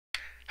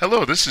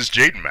Hello, this is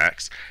Jaden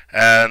Max,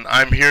 and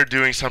I'm here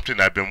doing something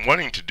I've been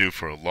wanting to do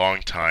for a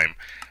long time.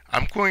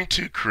 I'm going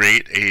to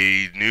create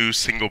a new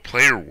single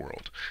player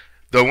world.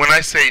 Though when I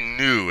say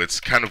new,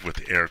 it's kind of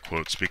with air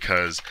quotes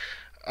because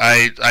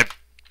I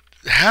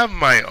have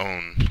my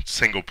own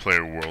single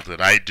player world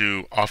that I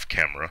do off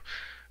camera,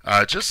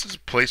 just as a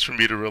place for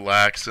me to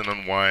relax and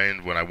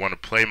unwind when I want to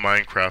play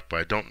Minecraft,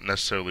 but I don't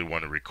necessarily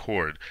want to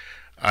record.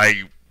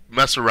 I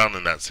mess around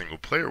in that single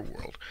player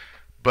world.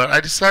 But I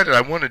decided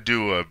I want to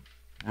do a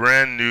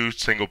brand new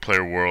single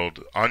player world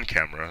on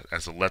camera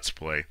as a let's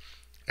play,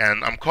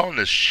 and I'm calling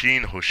this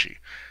Shin Hoshi.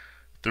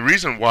 The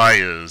reason why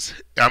is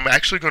I'm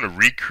actually going to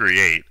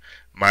recreate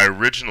my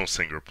original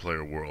single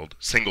player world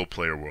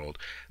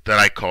that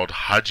I called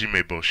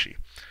Hajime Boshi.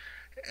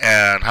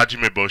 And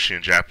Hajime Boshi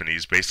in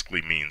Japanese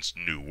basically means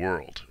new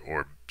world,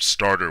 or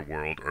starter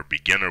world, or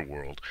beginner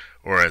world,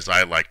 or as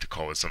I like to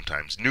call it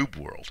sometimes, noob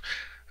world.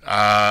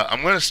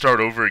 I'm going to start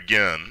over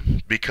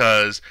again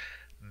because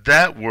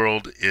that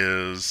world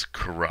is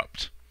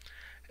corrupt.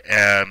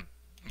 And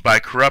by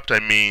corrupt,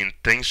 I mean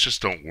things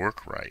just don't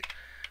work right.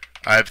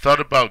 I've thought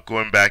about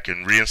going back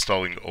and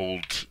reinstalling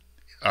old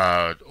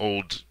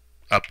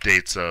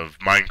updates of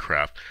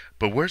Minecraft,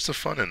 but where's the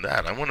fun in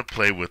that? I want to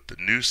play with the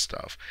new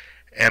stuff.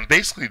 And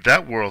basically,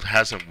 that world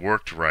hasn't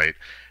worked right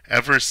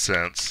ever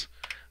since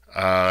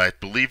I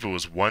believe it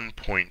was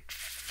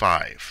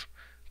 1.5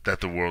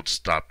 that the world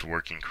stopped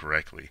working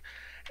correctly.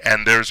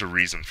 And there's a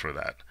reason for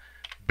that.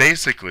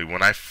 Basically,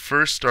 when I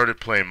first started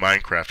playing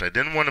Minecraft, I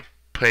didn't want to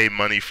pay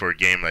money for a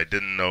game I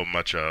didn't know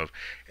much of,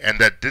 and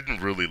that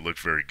didn't really look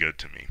very good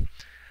to me.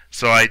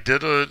 So I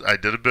did a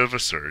bit of a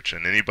search,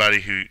 and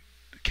anybody who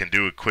can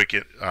do a quick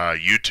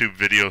YouTube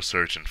video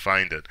search and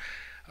find it,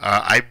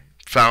 I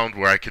found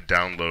where I could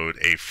download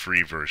a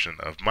free version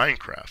of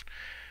Minecraft.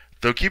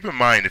 Though keep in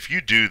mind, if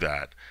you do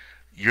that,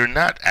 you're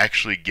not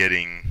actually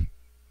getting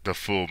the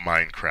full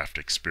Minecraft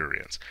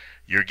experience.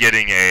 You're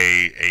getting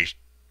a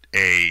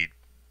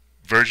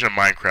version of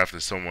Minecraft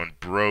that someone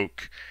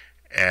broke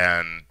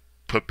and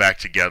put back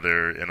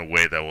together in a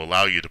way that will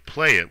allow you to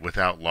play it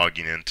without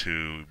logging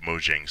into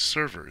Mojang's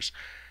servers.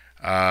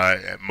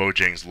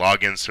 Mojang's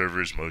login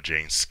servers,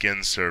 Mojang's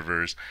skin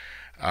servers,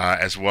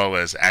 as well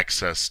as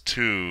access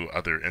to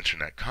other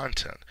internet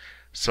content.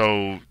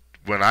 So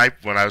when I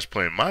was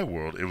playing my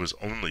world, it was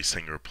only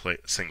single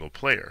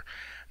player.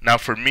 Now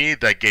for me,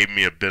 that gave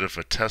me a bit of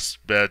a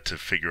test bed to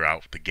figure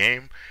out the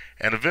game,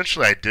 and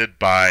eventually I did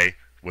buy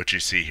what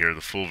you see here,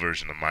 the full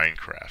version of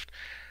Minecraft.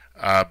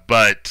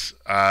 But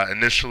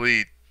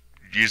initially,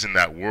 using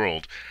that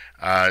world,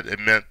 it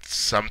meant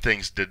some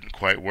things didn't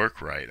quite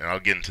work right, and I'll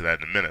get into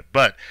that in a minute.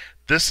 But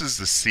this is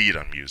the seed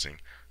I'm using,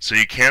 so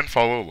you can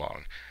follow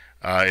along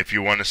if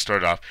you want to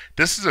start off.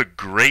 This is a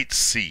great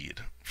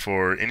seed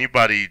for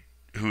anybody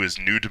who is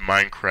new to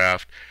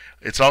Minecraft.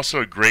 It's also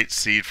a great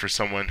seed for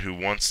someone who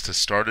wants to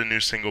start a new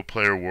single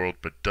player world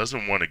but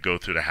doesn't want to go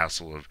through the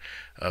hassle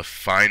of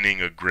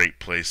finding a great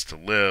place to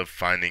live,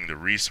 finding the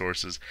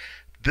resources.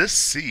 This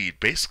seed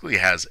basically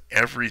has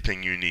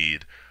everything you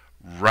need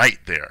right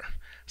there.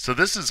 So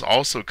this is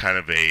also kind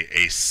of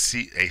a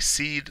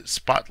seed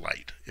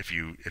spotlight, if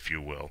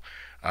you will,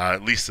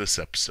 at least this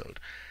episode.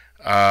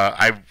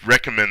 I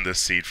recommend this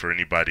seed for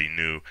anybody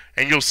new,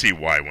 and you'll see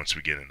why once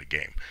we get in the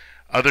game.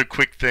 Other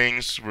quick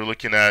things we're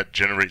looking at: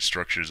 generate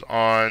structures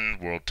on,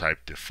 world type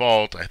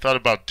default. I thought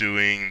about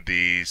doing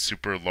the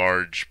super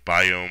large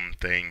biome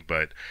thing,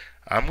 but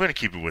I'm going to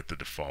keep it with the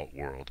default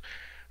world.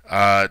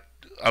 A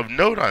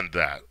note on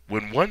that,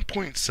 when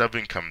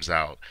 1.7 comes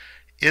out,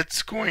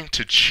 it's going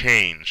to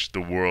change the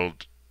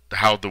world,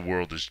 how the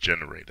world is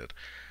generated.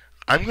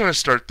 I'm going to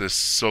start this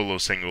solo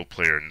single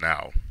player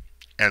now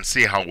and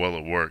see how well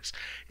it works.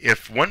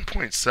 If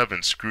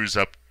 1.7 screws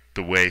up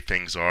the way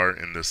things are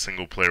in this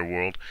single player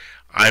world,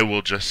 I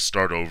will just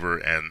start over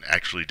and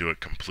actually do it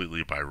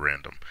completely by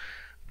random.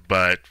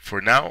 But for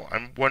now,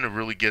 I want to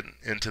really get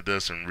into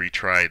this and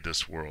retry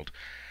this world.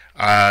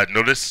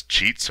 Notice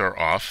cheats are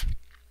off.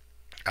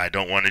 I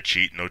don't want to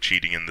cheat, no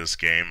cheating in this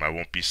game. I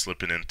won't be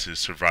slipping into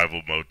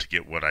survival mode to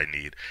get what I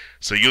need.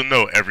 So you'll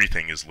know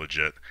everything is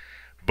legit.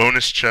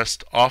 Bonus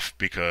chest off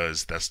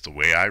because that's the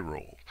way I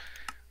roll.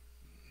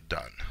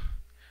 Done.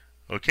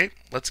 Okay,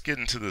 let's get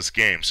into this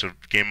game. So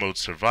game mode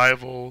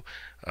survival.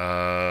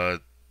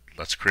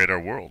 Let's create our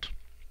world.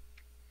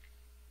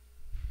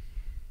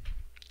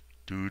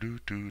 Yeah,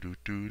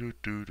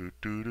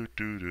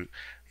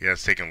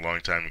 it's taking a long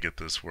time to get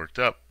this worked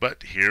up,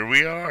 but here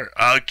we are.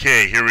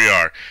 Okay, here we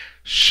are.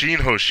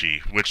 Shin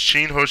Hoshi, which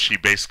Shin Hoshi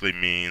basically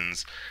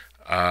means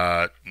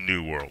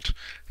new world.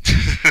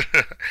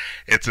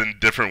 It's a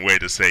different way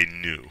to say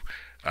new.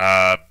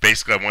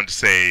 Basically, I wanted to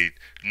say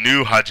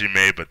new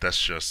Hajime, but that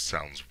just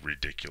sounds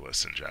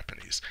ridiculous in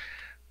Japanese.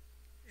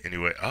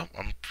 Anyway, oh,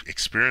 I'm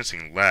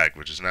experiencing lag,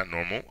 which is not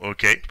normal.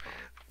 Okay.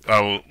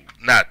 Well,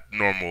 not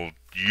normal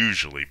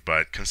usually,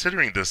 but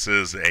considering this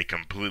is a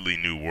completely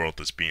new world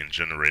that's being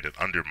generated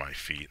under my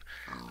feet,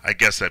 I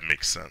guess that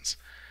makes sense.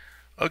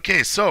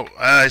 Okay, so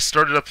I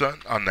started up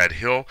on that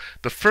hill.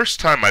 The first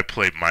time I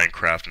played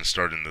Minecraft and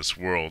started in this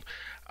world,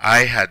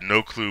 I had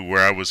no clue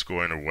where I was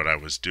going or what I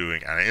was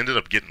doing, and I ended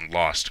up getting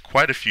lost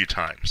quite a few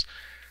times.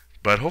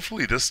 But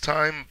hopefully this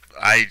time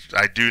I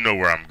do know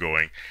where I'm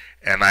going,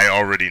 and I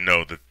already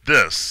know that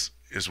this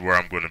is where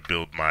I'm going to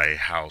build my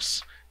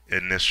house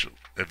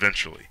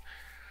eventually.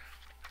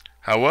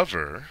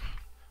 However,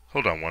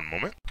 hold on one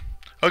moment.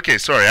 Okay,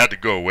 sorry, I had to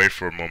go away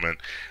for a moment.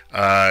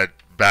 One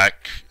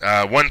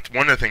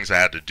of the things I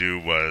had to do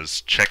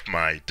was check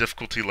my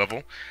difficulty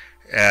level,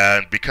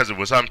 and because it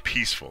was on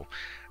peaceful.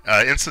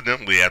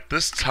 Incidentally, at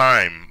this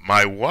time,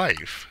 my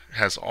wife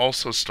has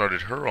also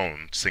started her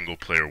own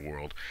single-player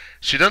world.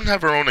 She doesn't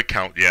have her own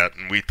account yet,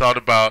 and we thought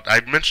about,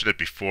 I mentioned it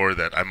before,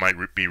 that I might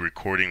be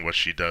recording what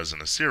she does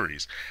in a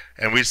series.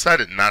 And we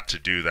decided not to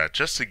do that,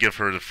 just to give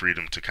her the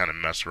freedom to kind of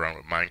mess around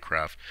with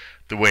Minecraft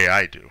the way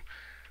I do.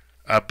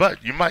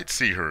 But you might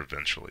see her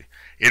eventually.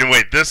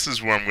 Anyway, this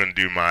is where I'm going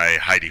to do my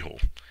hidey hole.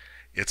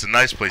 It's a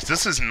nice place.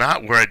 This is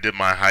not where I did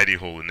my hidey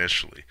hole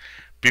initially.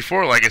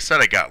 Before, like I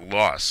said, I got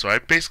lost, so I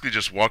basically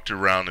just walked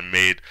around and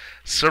made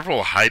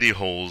several hidey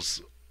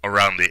holes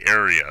around the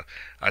area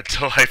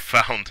until I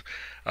found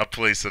a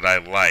place that I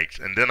liked,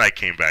 and then I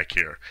came back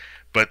here.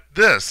 But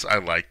this I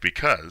like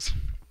because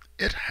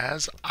it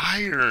has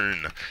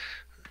iron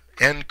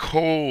and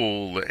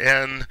coal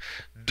and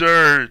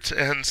dirt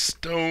and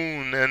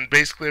stone and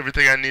basically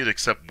everything I need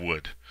except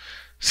wood.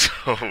 So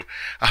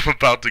I'm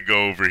about to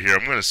go over here.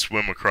 I'm going to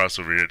swim across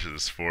over here to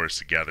this forest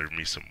to gather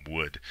me some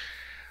wood.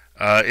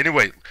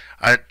 Anyway,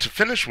 to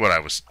finish what I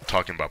was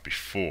talking about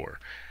before,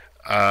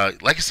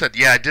 like I said,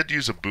 yeah, I did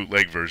use a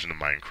bootleg version of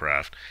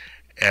Minecraft,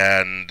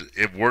 and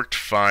it worked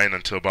fine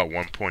until about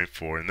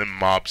 1.4, and then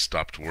mobs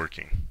stopped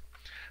working.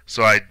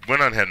 So I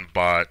went on ahead and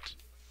bought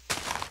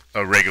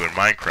a regular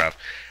Minecraft,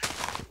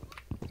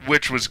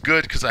 which was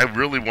good because I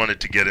really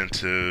wanted to get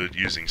into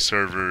using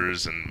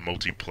servers and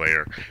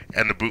multiplayer,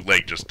 and the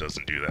bootleg just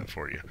doesn't do that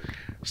for you.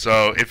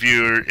 So if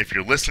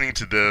you're listening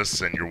to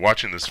this and you're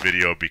watching this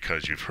video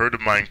because you've heard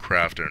of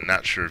Minecraft and are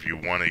not sure if you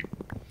want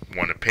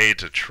to pay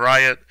to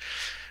try it,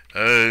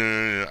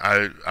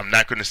 I'm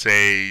not going to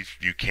say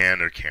you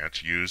can or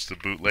can't use the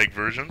bootleg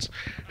versions.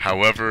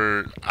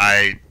 However,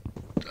 I'd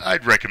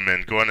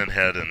recommend going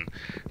ahead and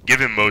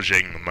giving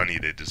Mojang the money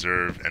they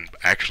deserve and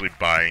actually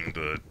buying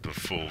the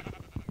full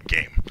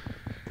game.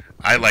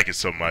 I like it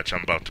so much,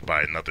 I'm about to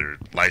buy another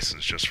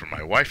license just for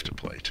my wife to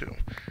play too.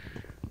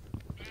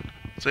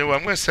 So anyway,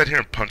 I'm going to sit here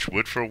and punch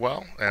wood for a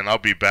while, and I'll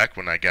be back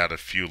when I got a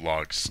few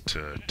logs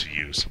to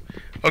use.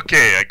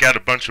 Okay, I got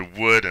a bunch of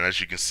wood, and as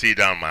you can see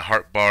down my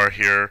heart bar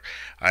here,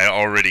 I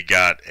already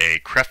got a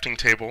crafting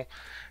table.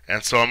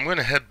 And so I'm going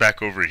to head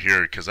back over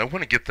here because I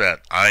want to get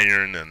that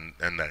iron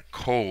and that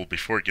coal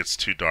before it gets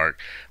too dark.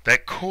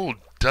 That coal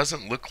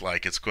doesn't look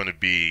like it's going to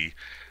be,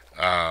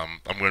 I'm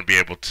going to be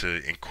able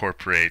to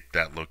incorporate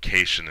that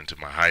location into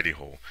my hidey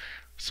hole.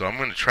 So I'm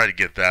going to try to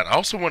get that. I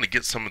also want to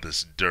get some of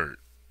this dirt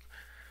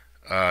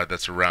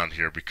that's around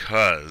here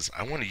because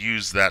I want to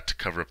use that to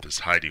cover up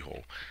this hidey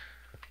hole.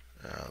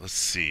 Let's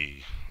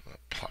see.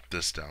 Plop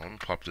this down.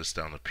 Plop this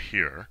down up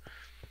here.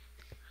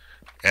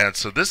 And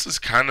so this is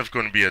kind of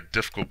going to be a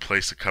difficult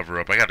place to cover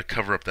up. I got to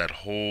cover up that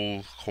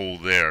whole hole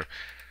there,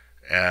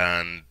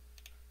 and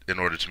in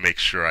order to make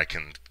sure I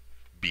can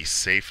be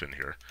safe in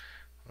here.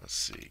 Let's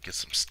see. Get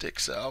some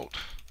sticks out.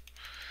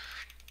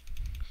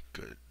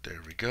 Good.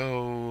 There we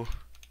go.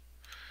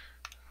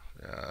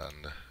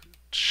 And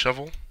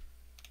shovel.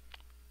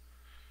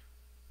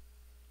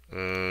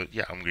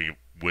 Yeah, I'm going to get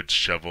wood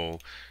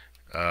shovel.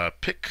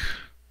 Pick.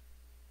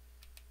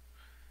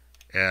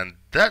 And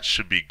that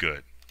should be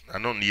good. I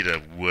don't need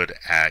a wood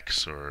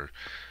axe or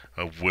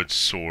a wood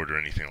sword or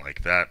anything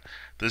like that.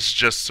 This is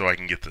just so I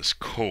can get this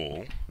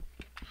coal,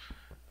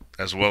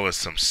 as well as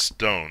some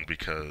stone,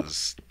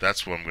 because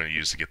that's what I'm going to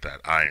use to get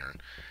that iron.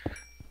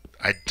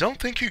 I don't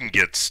think you can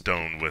get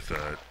stone with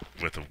a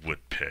wood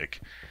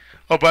pick.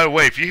 Oh, by the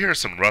way, if you hear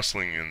some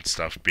rustling and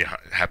stuff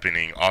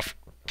happening off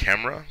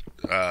camera,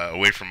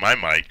 away from my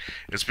mic,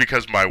 it's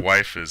because my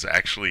wife is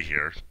actually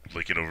here,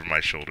 looking over my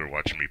shoulder,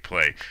 watching me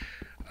play.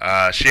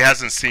 She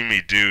hasn't seen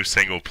me do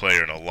single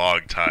player in a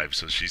long time,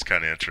 so she's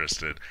kind of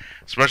interested,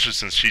 especially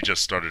since she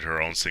just started her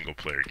own single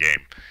player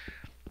game.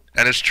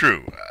 And it's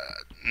true,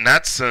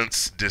 not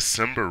since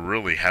December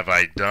really have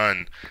I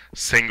done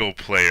single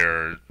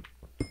player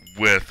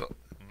with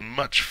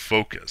much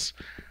focus.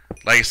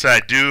 Like I said,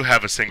 I do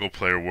have a single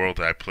player world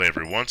that I play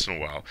every once in a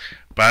while,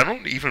 but I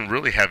don't even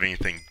really have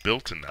anything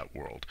built in that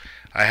world.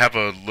 I have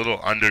a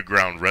little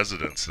underground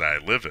residence that I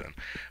live in,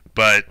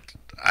 but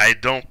I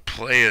don't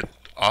play it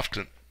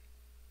often.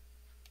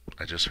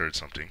 I just heard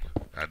something.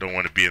 I don't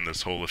want to be in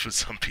this hole if a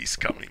zombie's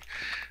coming.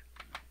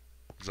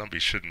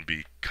 Zombies shouldn't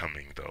be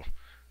coming, though.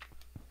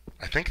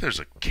 I think there's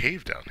a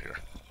cave down here.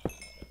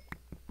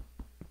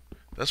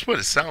 That's what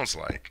it sounds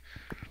like.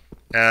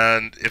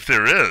 And if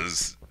there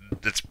is,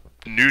 it's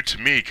new to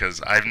me because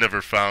I've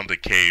never found a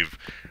cave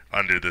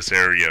under this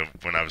area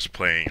when I was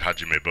playing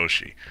Hajime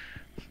Boshi.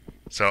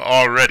 So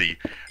already,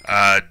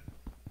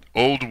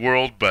 old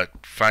world, but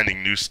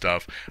finding new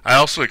stuff. I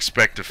also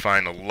expect to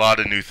find a lot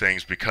of new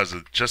things because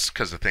of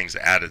things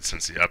added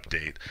since the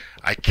update.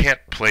 I can't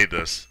play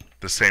this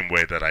the same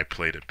way that I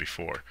played it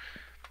before.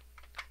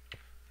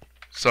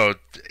 So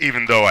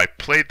even though I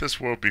played this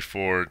world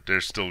before,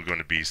 there's still going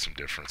to be some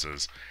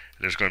differences.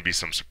 There's going to be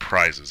some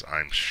surprises,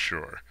 I'm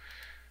sure.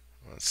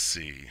 Let's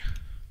see.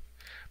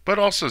 But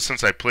also,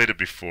 since I played it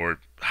before,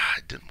 I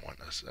don't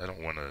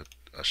want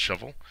a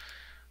shovel.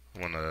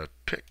 I want a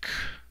pick.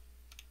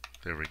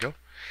 There we go.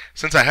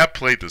 Since I have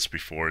played this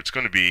before, it's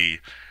going to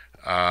be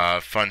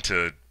fun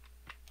to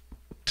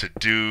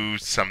do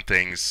some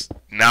things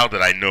now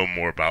that I know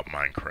more about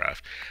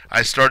Minecraft. When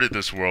I started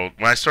this world,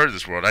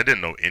 I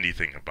didn't know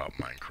anything about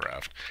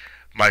Minecraft.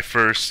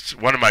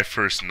 One of my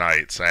first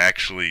nights, I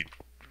actually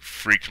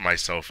freaked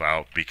myself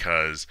out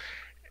because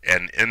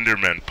an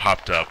Enderman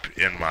popped up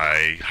in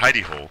my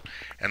hidey hole,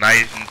 and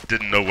I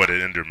didn't know what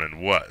an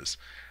Enderman was.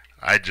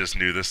 I just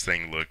knew this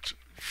thing looked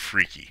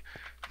freaky,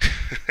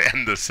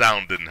 and the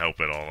sound didn't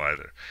help at all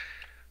either.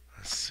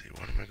 Let's see,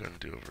 what am I going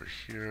to do over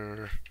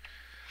here?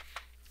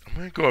 I'm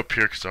going to go up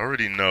here because I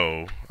already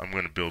know I'm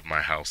going to build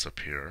my house up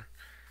here.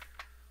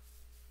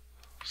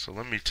 So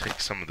let me take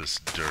some of this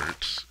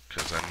dirt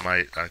because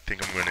I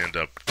think I'm going to end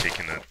up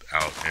taking it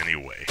out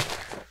anyway.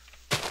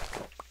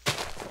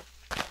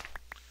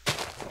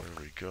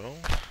 There we go.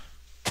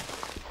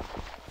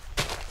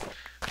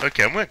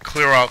 Okay, I'm going to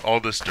clear out all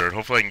this dirt.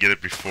 Hopefully I can get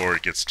it before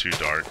it gets too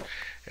dark.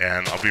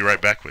 And I'll be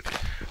right back with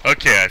you.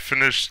 Okay, I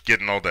finished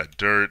getting all that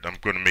dirt. I'm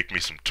going to make me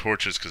some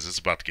torches because it's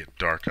about to get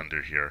dark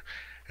under here.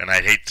 And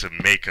I'd hate to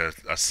make a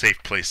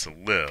safe place to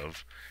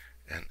live.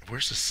 And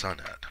where's the sun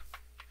at?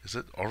 Is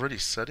it already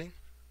setting?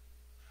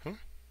 Huh?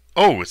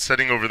 Oh, it's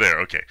setting over there.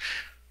 Okay.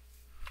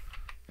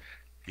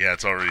 Yeah,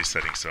 it's already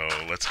setting. So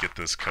let's get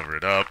this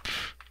covered up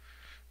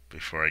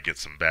before I get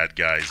some bad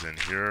guys in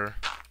here.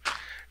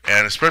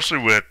 And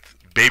especially with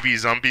baby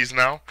zombies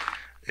now,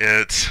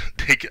 I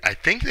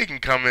think they can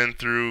come in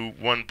through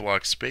 1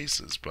 block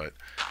spaces, but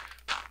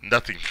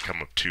nothing can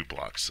come up 2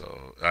 blocks.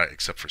 So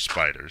except for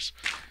spiders.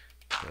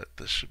 But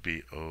this should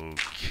be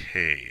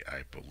okay,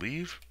 I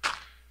believe.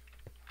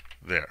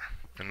 There.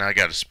 And now I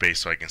got a space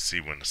so I can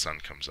see when the sun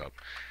comes up.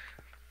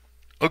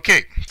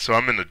 Okay, so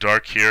I'm in the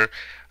dark here.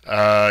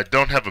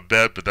 Don't have a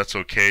bed, but that's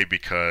okay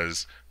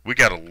because we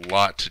got a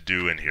lot to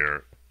do in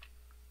here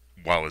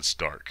while it's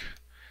dark.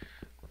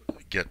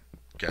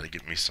 Gotta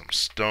get me some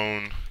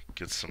stone,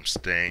 get some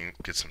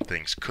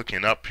things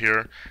cooking up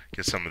here,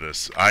 get some of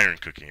this iron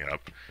cooking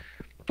up.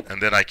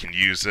 And then I can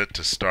use it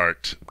to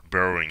start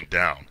burrowing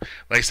down.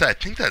 Like I said, I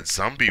think that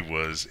zombie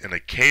was in a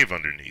cave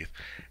underneath.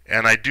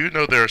 And I do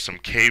know there are some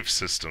cave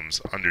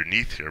systems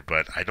underneath here,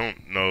 but I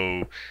didn't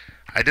know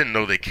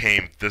they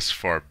came this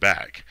far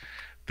back.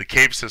 The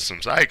cave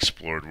systems I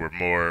explored were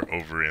more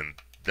over in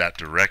that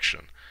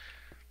direction.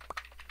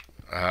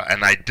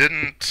 And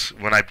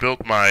when I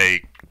built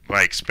my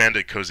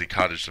expanded cozy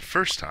cottage the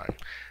first time,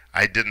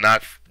 I did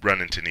not run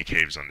into any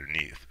caves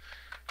underneath.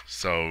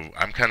 So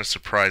I'm kind of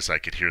surprised I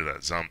could hear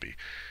that zombie.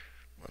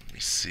 Let me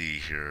see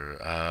here.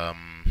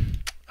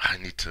 I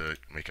need to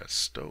make a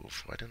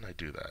stove. Why didn't I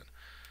do that?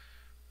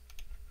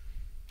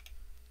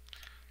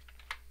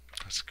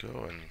 Let's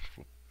go and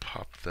we'll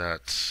pop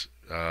that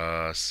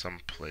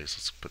someplace.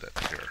 Let's put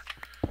that here.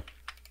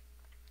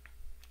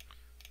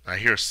 I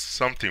hear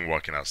something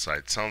walking outside.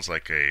 It sounds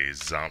like a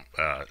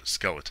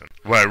skeleton.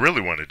 What I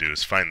really want to do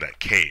is find that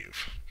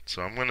cave.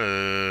 So I'm going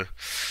to...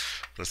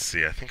 Let's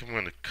see, I think I'm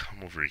going to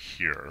come over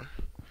here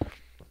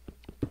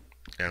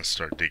and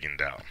start digging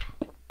down.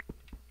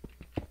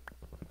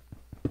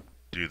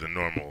 Do the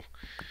normal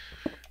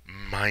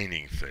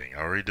mining thing. I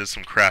already did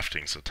some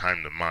crafting, so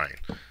time to mine.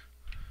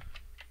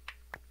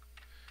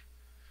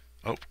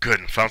 Oh, good,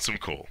 and found some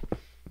coal.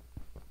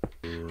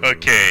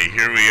 Okay,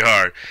 here we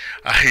are.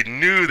 I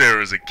knew there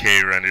was a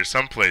cave around here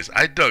someplace.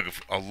 I dug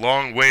a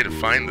long way to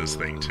find this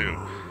thing, too.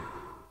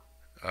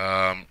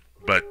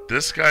 But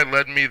this guy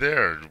led me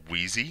there,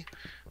 Wheezy.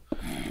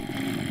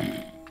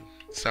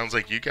 Sounds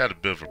like you got a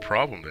bit of a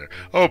problem there.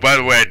 Oh, by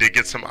the way, I did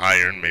get some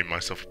iron, made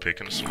myself a pick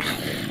and a sword.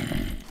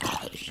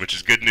 Which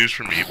is good news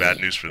for me, bad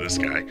news for this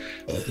guy.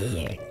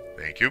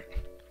 Thank you.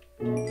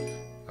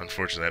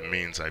 Unfortunately, that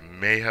means I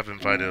may have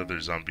invited other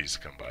zombies to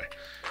come by.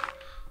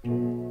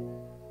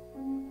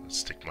 Let's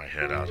stick my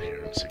head out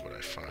here and see what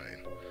I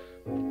find.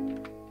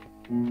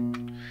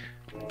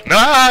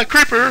 Ah,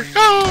 creeper!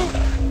 No!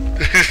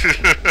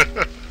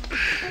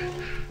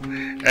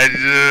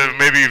 And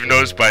maybe you've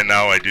noticed by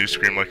now I do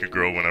scream like a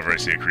girl whenever I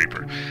see a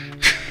creeper.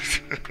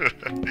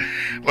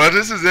 Well,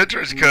 this is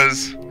interesting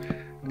because,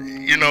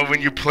 you know,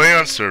 when you play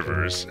on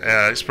servers,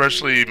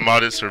 especially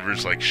modded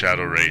servers like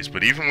Shadow Rays,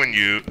 but even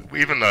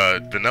a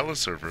vanilla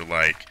server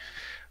like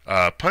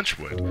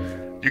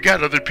Punchwood, you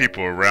got other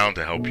people around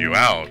to help you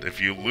out. If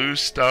you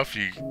lose stuff,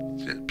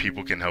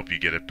 people can help you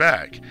get it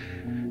back.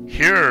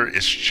 Here,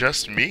 it's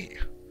just me.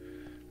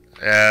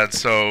 And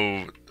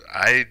so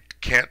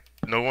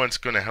no one's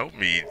going to help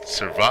me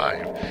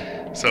survive.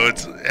 So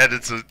it's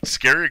a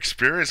scary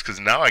experience because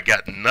now I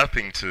got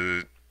nothing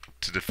to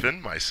to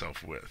defend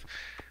myself with.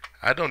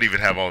 I don't even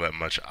have all that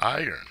much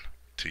iron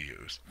to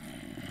use.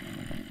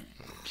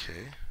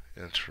 Okay,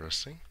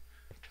 interesting.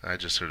 I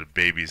just heard a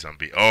baby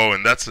zombie. Oh,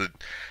 and that's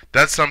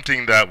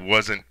something that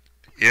wasn't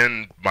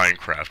in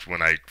Minecraft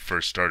when I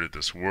first started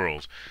this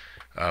world.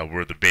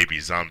 Were the baby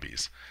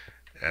zombies,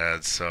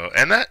 and so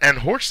and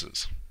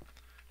horses.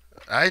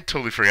 I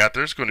totally forgot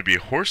there's going to be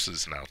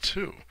horses now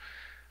too,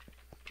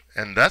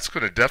 and that's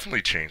going to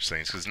definitely change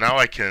things because now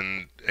I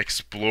can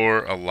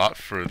explore a lot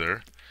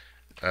further,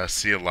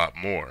 see a lot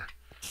more.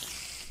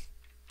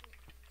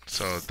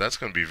 So that's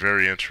going to be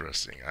very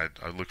interesting.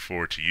 I look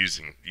forward to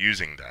using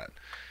that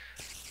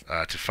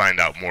to find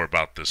out more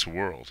about this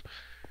world.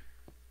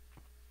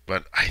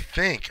 But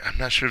I'm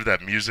not sure if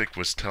that music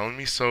was telling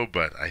me so,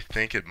 but I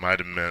think it might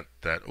have meant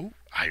that, oh,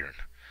 iron.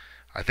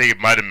 I think it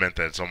might have meant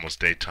that it's almost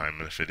daytime,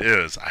 and if it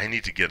is, I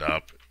need to get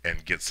up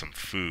and get some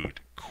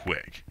food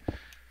quick.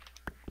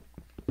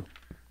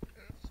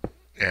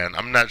 And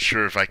I'm not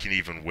sure if I can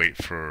even wait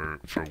for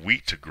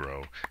wheat to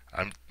grow.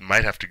 I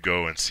might have to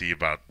go and see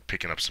about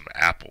picking up some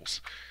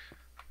apples.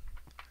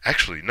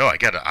 Actually, no, I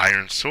got an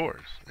iron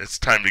sword. It's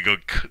time to go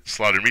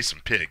slaughter me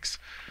some pigs.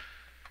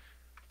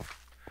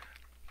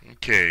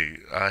 Okay,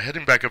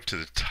 heading back up to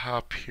the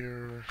top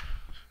here.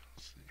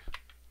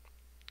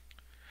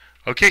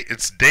 Okay,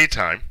 it's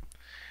daytime,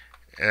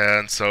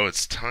 and so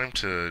it's time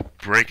to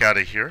break out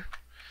of here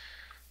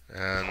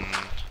and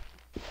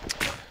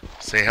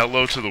say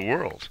hello to the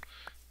world.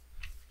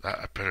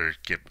 I better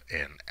get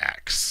an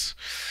axe.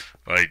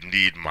 I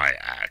need my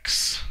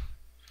axe.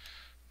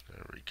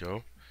 There we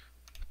go.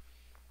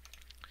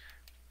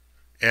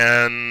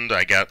 And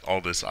I got all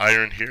this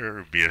iron here. It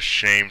would be a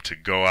shame to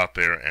go out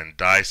there and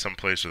die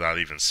someplace without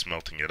even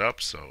smelting it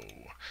up. So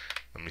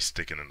let me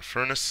stick it in the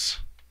furnace.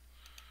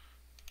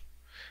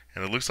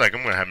 And it looks like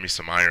I'm going to have me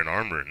some iron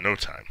armor in no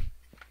time.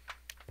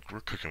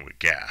 We're cooking with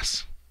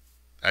gas.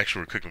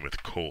 Actually, we're cooking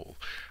with coal.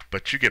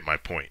 But you get my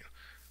point.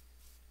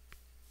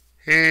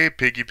 Hey,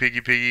 piggy, piggy,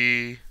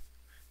 piggy.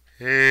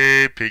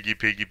 Hey, piggy,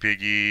 piggy,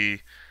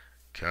 piggy.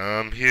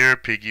 Come here,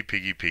 piggy,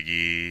 piggy,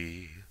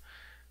 piggy.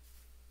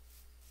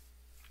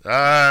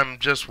 I'm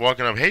just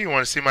walking up. Hey, you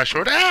want to see my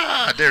short?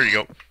 Ah, there you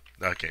go.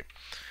 Okay.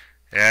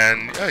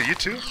 And you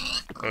too.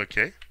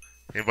 Okay.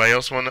 Anybody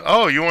else want to?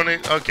 Oh, you want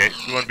to? Okay.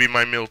 You want to be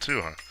my meal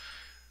too, huh?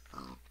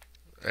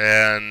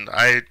 And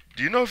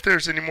do you know if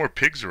there's any more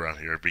pigs around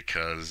here?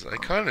 Because I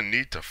kind of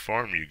need to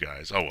farm you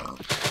guys. Oh well.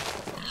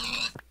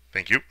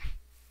 Thank you.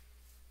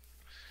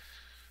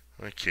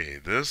 Okay,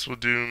 this will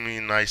do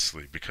me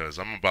nicely because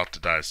I'm about to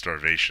die of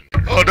starvation.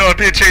 Oh no, I'm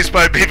being chased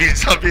by a baby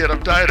zombie and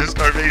I'm dying of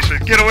starvation.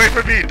 Get away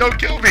from me! Don't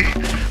kill me!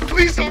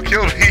 Please don't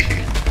kill me!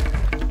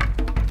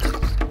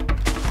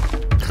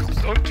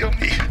 Don't kill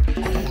me!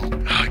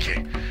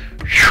 Okay.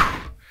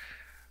 Whew.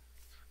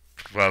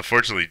 Well,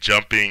 unfortunately,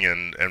 jumping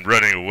and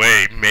running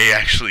away may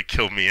actually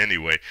kill me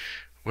anyway.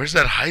 Where's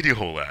that hidey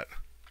hole at?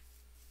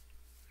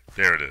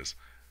 There it is.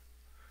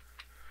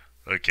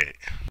 Okay.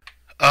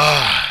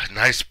 Ah,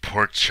 nice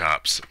pork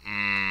chops.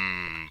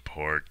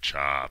 Pork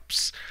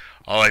chops.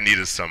 All I need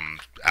is some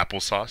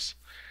applesauce.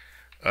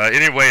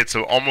 Anyway, it's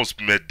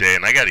almost midday,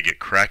 and I got to get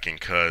cracking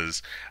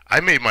because I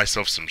made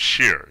myself some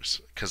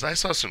shears. Because I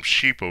saw some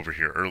sheep over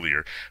here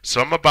earlier, so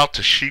I'm about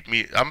to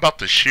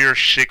shear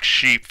 6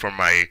 sheep for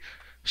my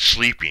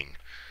sleeping.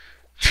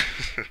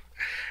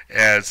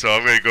 And so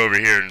I'm going to go over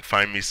here and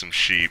find me some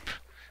sheep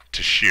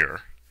to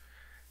shear.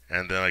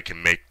 And then I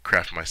can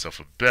craft myself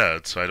a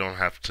bed so I don't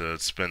have to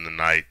spend the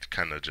night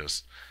kind of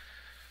just...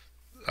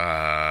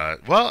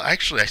 well,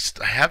 actually,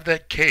 I have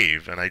that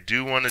cave, and I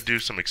do want to do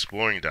some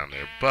exploring down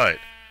there, but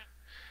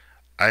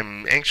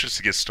I'm anxious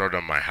to get started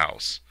on my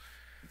house,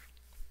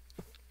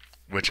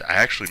 which I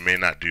actually may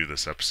not do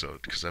this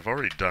episode, because I've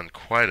already done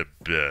quite a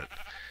bit,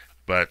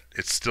 but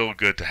it's still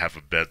good to have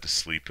a bed to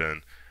sleep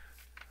in.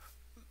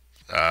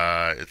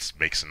 It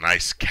makes a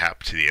nice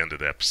cap to the end of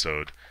the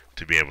episode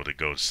to be able to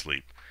go to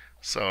sleep.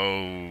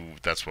 So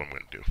that's what I'm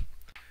going to do.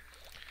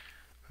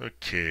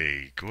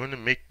 Okay, going to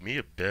make me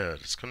a bed.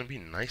 It's going to be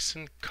nice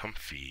and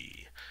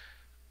comfy.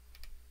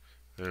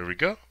 There we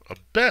go. A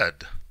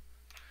bed.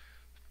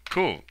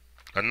 Cool.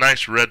 A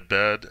nice red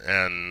bed,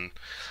 and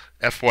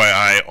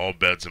FYI, all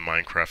beds in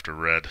Minecraft are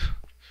red.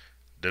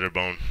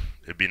 Ditterbone.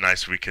 It'd be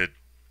nice if we could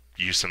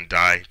use some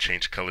dye,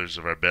 change colors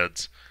of our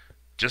beds.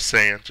 Just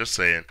saying, just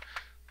saying.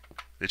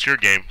 It's your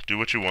game. Do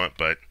what you want,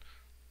 but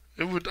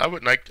I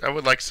would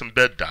like some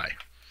bed dye.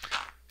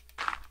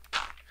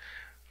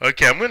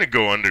 Okay, I'm gonna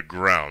go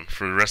underground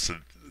for the rest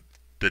of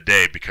the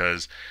day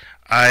because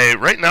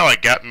right now I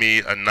got me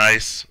a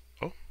nice.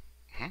 Oh,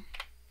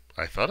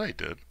 I thought I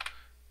did.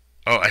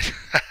 Oh,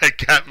 I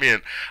got me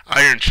an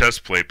iron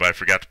chest plate, but I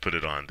forgot to put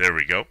it on. There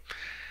we go.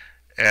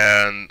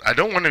 And I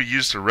don't want to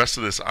use the rest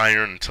of this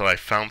iron until I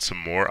found some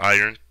more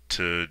iron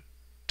to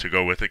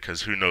go with it,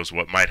 because who knows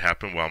what might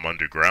happen while I'm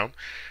underground.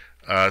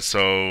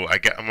 So I'm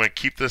gonna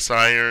keep this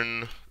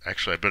iron.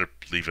 Actually, I better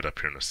leave it up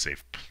here in a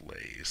safe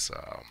place.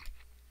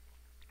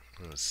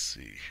 Let's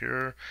see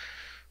here.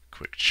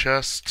 Quick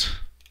chest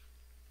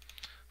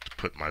to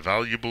put my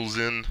valuables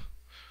in.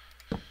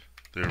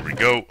 There we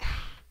go.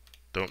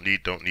 Don't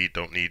need, don't need,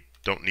 don't need,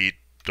 don't need,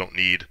 don't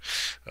need.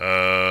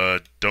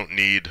 Don't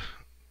need,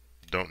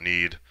 don't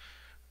need,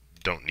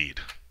 don't need.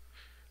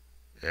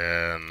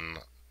 And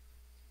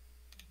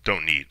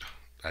don't need.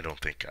 I don't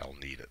think I'll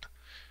need it.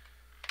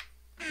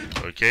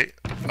 Okay.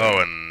 Oh,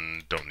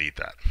 and don't need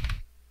that.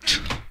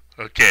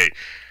 Okay.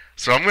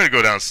 So I'm going to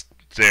go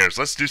downstairs.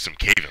 Let's do some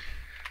caving.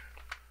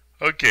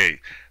 Okay.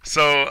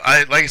 So,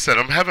 like I said,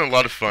 I'm having a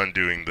lot of fun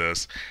doing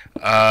this.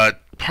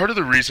 Part of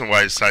the reason why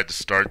I decided to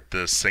start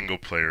this single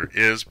player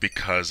is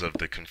because of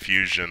the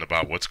confusion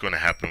about what's going to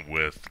happen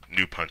with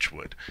New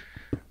Punchwood.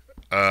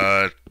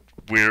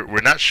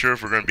 We're not sure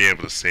if we're going to be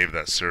able to save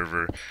that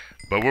server,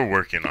 but we're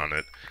working on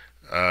it.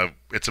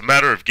 It's a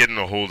matter of getting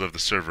a hold of the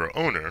server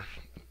owner,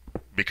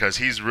 because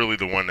he's really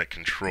the one that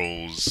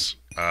controls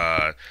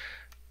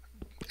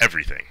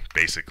everything,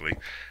 basically.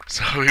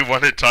 So we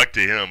want to talk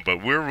to him,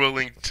 but we're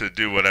willing to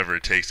do whatever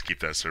it takes to keep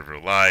that server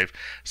alive.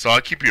 So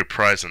I'll keep you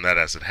apprised on that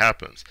as it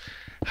happens.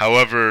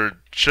 However,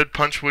 should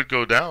Punchwood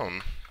go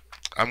down,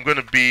 I'm going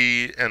to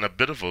be in a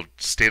bit of a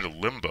state of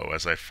limbo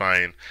as I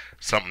find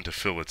something to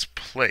fill its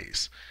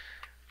place.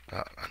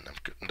 I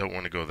don't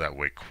want to go that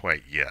way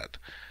quite yet.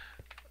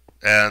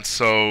 And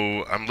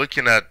so I'm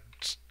looking at,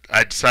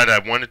 I decided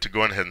I wanted to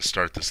go ahead and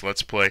start this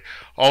Let's Play.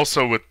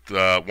 Also with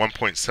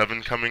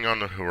 1.7 coming on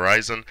the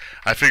horizon,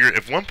 I figured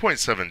if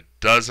 1.7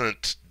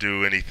 doesn't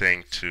do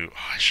anything to...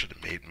 Oh, I should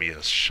have made me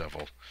a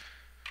shovel.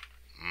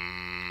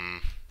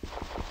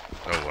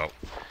 Oh well.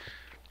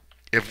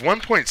 If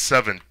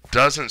 1.7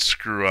 doesn't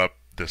screw up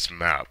this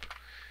map,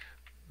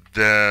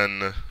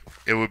 then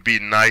it would be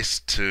nice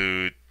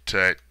to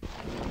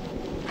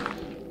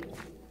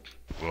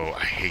whoa,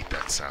 I hate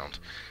that sound.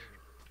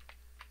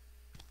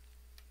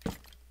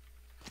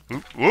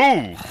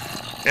 Ooh!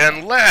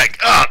 And lag!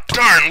 Ah,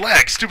 darn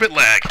lag! Stupid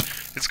lag!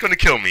 It's gonna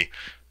kill me.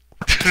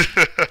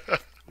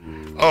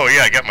 Oh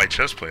yeah, I got my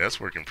chest plate. That's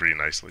working pretty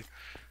nicely.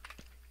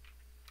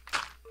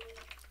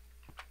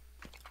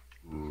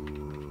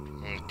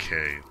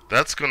 Okay,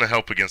 that's gonna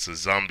help against a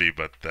zombie,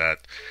 but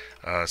that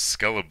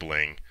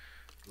Skelebling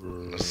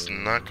is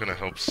not gonna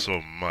help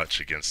so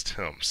much against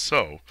him.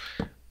 So,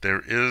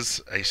 there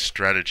is a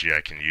strategy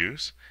I can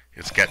use.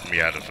 It's gotten me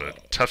out of a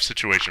tough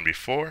situation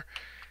before.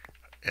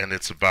 And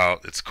it's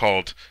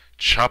called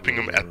chopping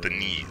them at the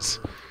knees.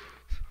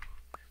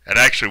 And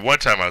actually, one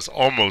time I was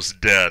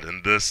almost dead,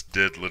 and this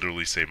did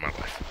literally save my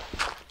life.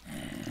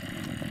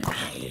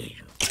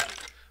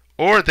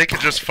 Or they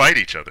could just fight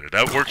each other.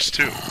 That works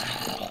too.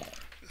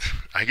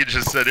 I could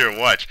just sit here and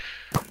watch.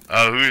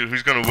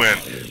 Who's gonna win?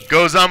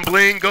 Go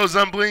Zumbling! Go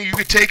Zumbling! You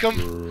could take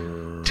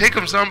him! Take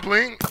him,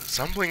 Zumbling!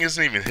 Zumbling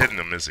isn't even hitting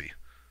him, is he?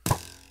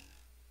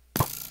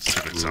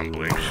 Stupid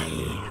Zumbling.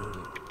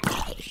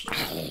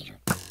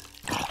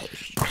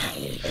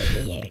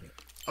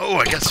 Oh,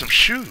 I got some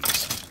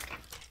shoes.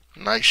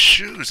 Nice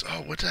shoes.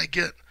 Oh, what did I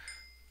get?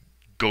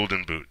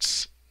 Golden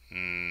boots.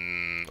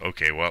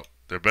 Okay, well,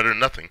 they're better than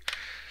nothing.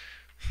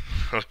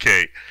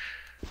 Okay.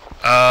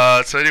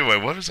 So anyway,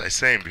 what was I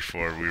saying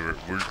before we were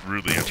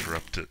rudely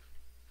interrupted?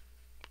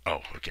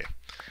 Oh, okay.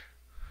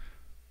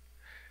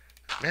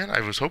 Man,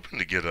 I was hoping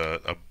to get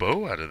a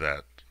bow out of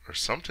that, or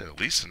something, at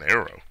least an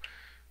arrow.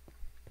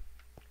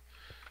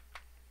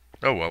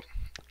 Oh well.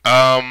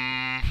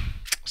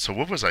 So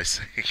what was I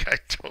saying? I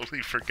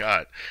totally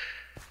forgot.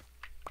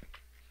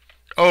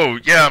 Oh,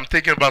 yeah, I'm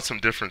thinking about some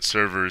different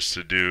servers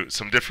to do,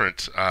 some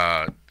different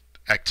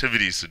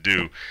activities to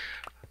do.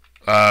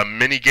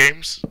 Mini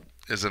games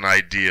is an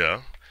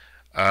idea.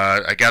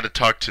 I got to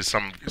talk to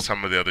some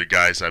of the other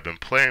guys I've been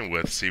playing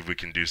with, see if we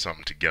can do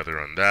something together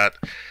on that.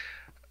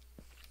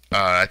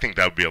 I think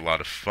that would be a lot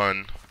of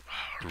fun.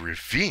 A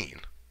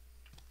ravine?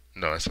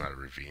 No, that's not a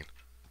ravine.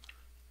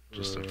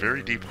 Just a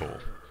very deep hole.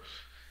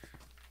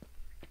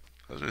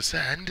 I was going to say,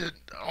 I did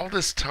all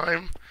this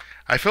time.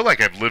 I feel like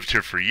I've lived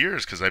here for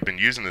years because I've been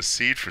using this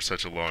seed for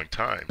such a long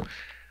time.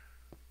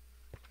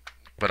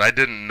 But I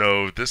didn't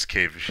know this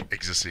cave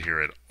existed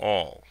here at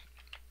all.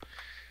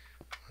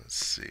 Let's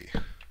see.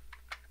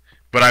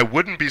 But I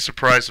wouldn't be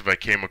surprised if I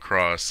came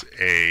across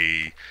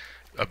a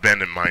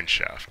abandoned mine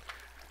shaft.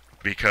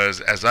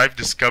 Because as I've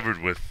discovered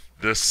with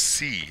this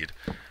seed,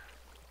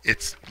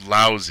 it's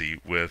lousy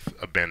with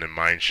abandoned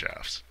mine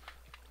shafts.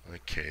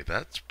 Okay,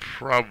 that's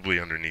probably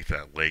underneath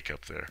that lake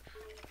up there.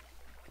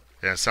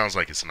 Yeah, it sounds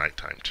like it's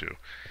nighttime too.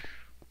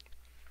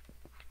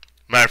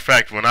 Matter of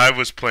fact, when I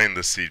was playing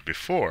this seed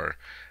before,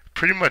 it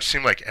pretty much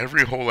seemed like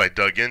every hole I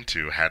dug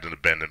into had an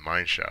abandoned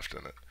mine shaft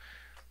in it.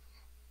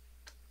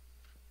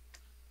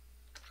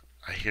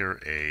 I hear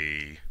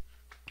a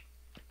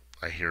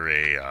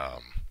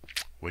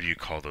what do you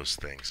call those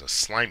things? A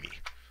slimy.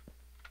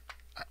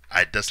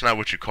 That's not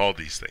what you call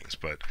these things,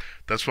 but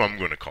that's what I'm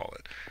going to call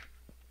it.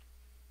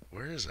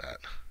 Where is that?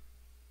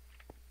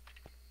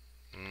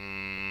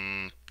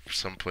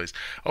 Someplace.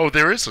 Oh,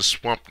 there is a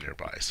swamp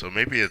nearby, so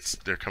maybe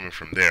they're coming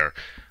from there.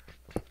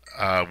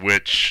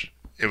 Which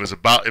it was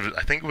about.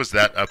 I think it was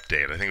that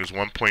update. I think it was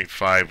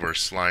 1.5 where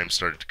slime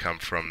started to come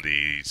from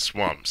the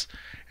swamps,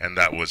 and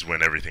that was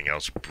when everything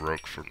else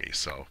broke for me.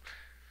 So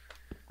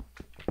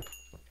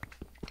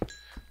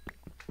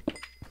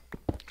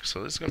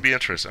So this is going to be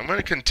interesting. I'm going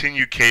to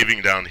continue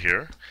caving down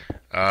here,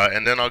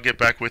 and then I'll get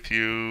back with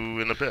you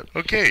in a bit.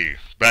 Okay,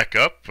 back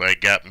up. I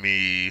got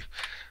me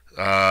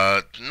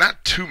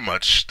not too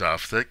much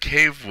stuff. The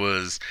cave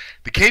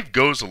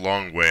goes a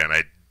long way, and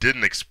I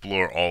didn't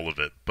explore all of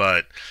it,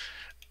 but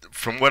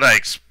from what I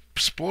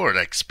explored,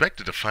 I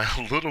expected to find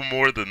a little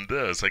more than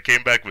this. I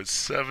came back with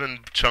 7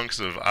 chunks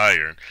of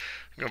iron.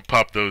 I'm going to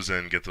pop those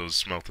in, get those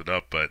smelted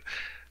up, but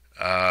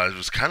I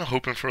was kind of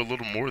hoping for a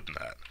little more than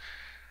that.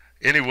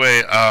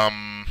 Anyway,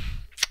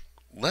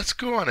 let's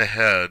go on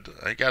ahead.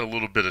 I got a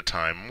little bit of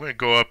time. I'm going to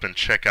go up and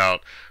check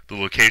out the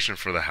location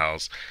for the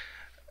house.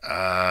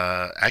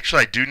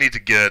 Actually, I do need to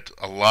get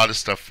a lot of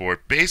stuff for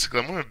it. Basically,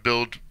 I'm going to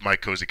build my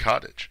cozy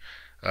cottage,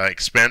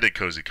 expanded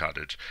cozy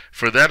cottage.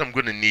 For that, I'm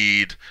going to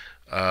need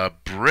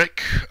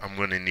brick. I'm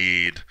going to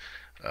need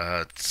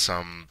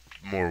some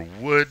more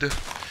wood.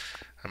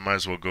 I might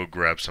as well go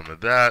grab some of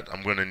that.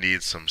 I'm going to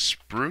need some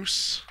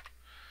spruce,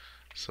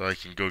 so I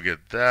can go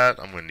get that.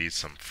 I'm going to need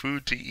some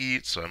food to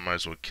eat, so I might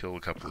as well kill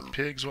a couple of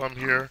pigs while I'm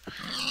here.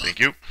 Thank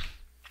you.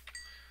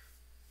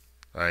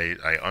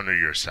 I honor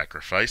your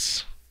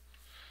sacrifice.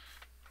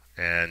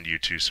 And you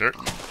too, sir.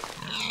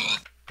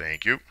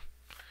 Thank you.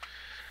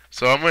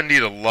 So I'm going to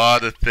need a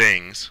lot of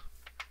things.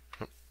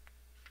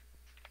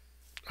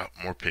 Oh,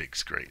 more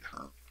pigs. Great.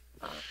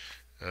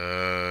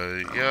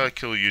 Yeah, I'll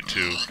kill you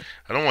too.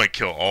 I don't want to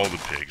kill all the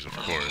pigs, of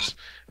course.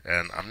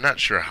 And I'm not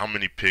sure how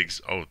many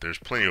pigs. Oh, there's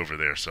plenty over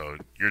there, so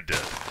you're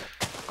dead.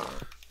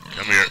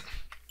 Come here.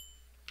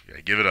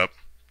 Yeah, give it up.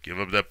 Give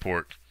up that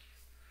pork.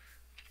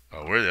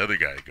 Oh, where'd the other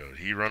guy go? Did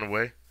he run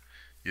away?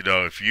 You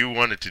know, if you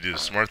wanted to do the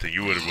smart thing,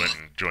 you would have went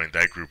and joined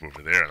that group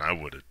over there, and I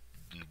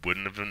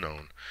wouldn't have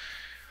known.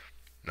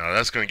 Now,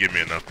 that's going to give me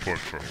enough pork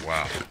for a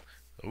while.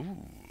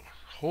 Ooh,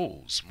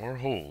 holes. More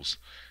holes.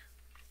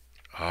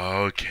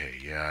 Okay,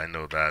 yeah, I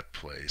know that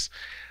place.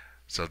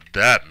 So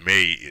that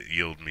may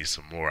yield me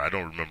some more. I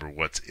don't remember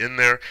what's in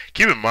there.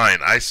 Keep in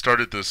mind, I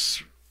started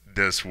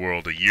this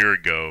world a year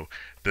ago.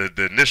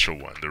 The initial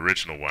one, the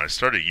original one, I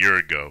started a year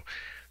ago.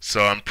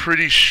 So I'm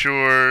pretty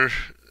sure...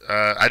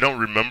 I don't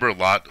remember a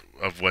lot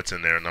of what's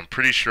in there, and I'm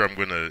pretty sure I'm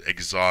going to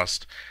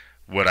exhaust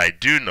what I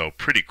do know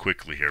pretty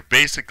quickly here.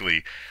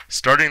 Basically,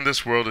 starting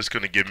this world is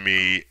going to give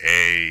me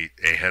a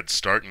head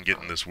start in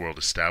getting this world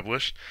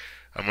established.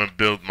 I'm going to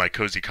build my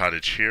cozy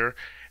cottage here,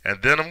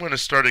 and then I'm going to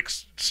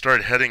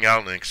start heading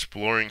out and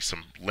exploring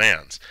some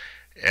lands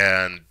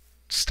and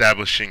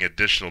establishing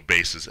additional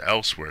bases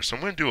elsewhere. So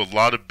I'm going to do a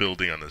lot of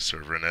building on this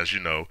server, and as you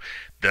know,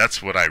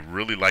 that's what I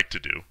really like to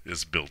do,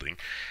 is building.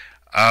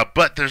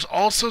 But there's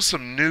also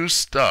some new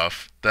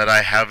stuff that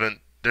I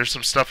haven't. There's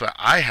some stuff that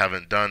I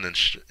haven't done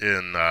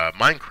in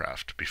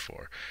Minecraft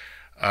before.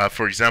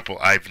 For example,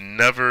 I've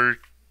never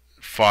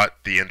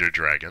fought the Ender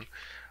Dragon.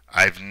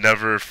 I've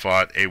never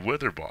fought a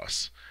Wither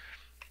boss.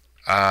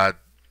 I've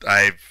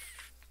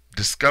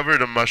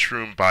discovered a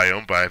mushroom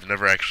biome, but I've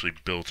never actually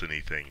built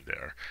anything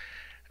there.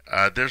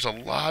 There's a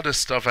lot of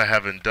stuff I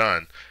haven't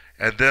done,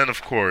 and then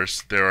of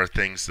course there are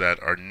things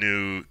that are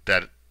new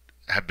that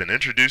have been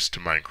introduced to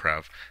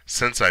Minecraft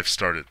since I've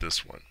started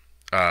this one.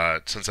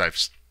 Since I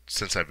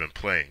haven't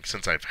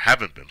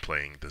been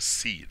playing the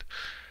Seed.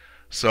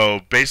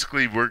 So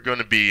basically, we're going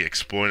to be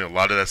exploring a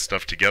lot of that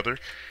stuff together.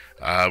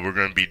 We're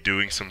going to be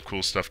doing some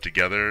cool stuff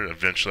together.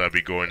 Eventually, I'll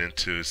be going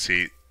into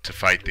to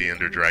fight the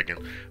Ender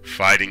Dragon.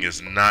 Fighting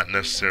is not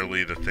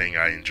necessarily the thing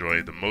I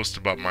enjoy the most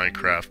about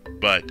Minecraft,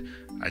 but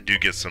I do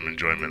get some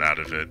enjoyment out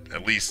of it,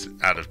 at least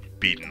out of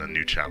beating a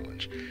new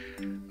challenge.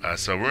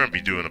 So we're going to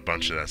be doing a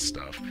bunch of that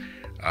stuff.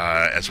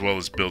 As well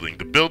as building.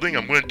 The building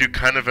I'm going to do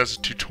kind of as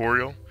a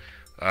tutorial,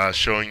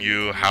 showing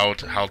you how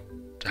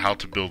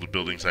to build the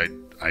buildings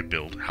I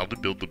build. How to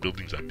build the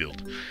buildings I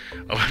build.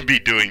 I'm going to be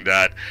doing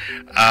that.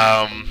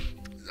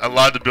 A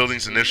lot of the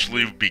buildings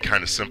initially will be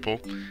kind of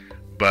simple,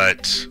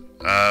 but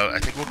I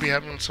think we'll be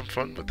having some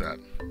fun with that.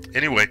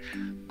 Anyway,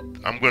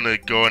 I'm going to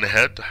go on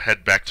ahead,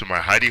 head back to my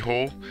hidey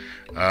hole.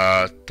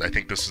 I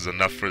think this is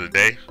enough for the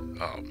day.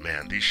 Oh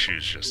man, these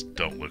shoes just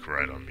don't look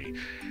right on me.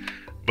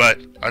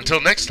 But until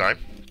next time,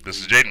 this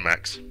is Jaden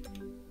Max.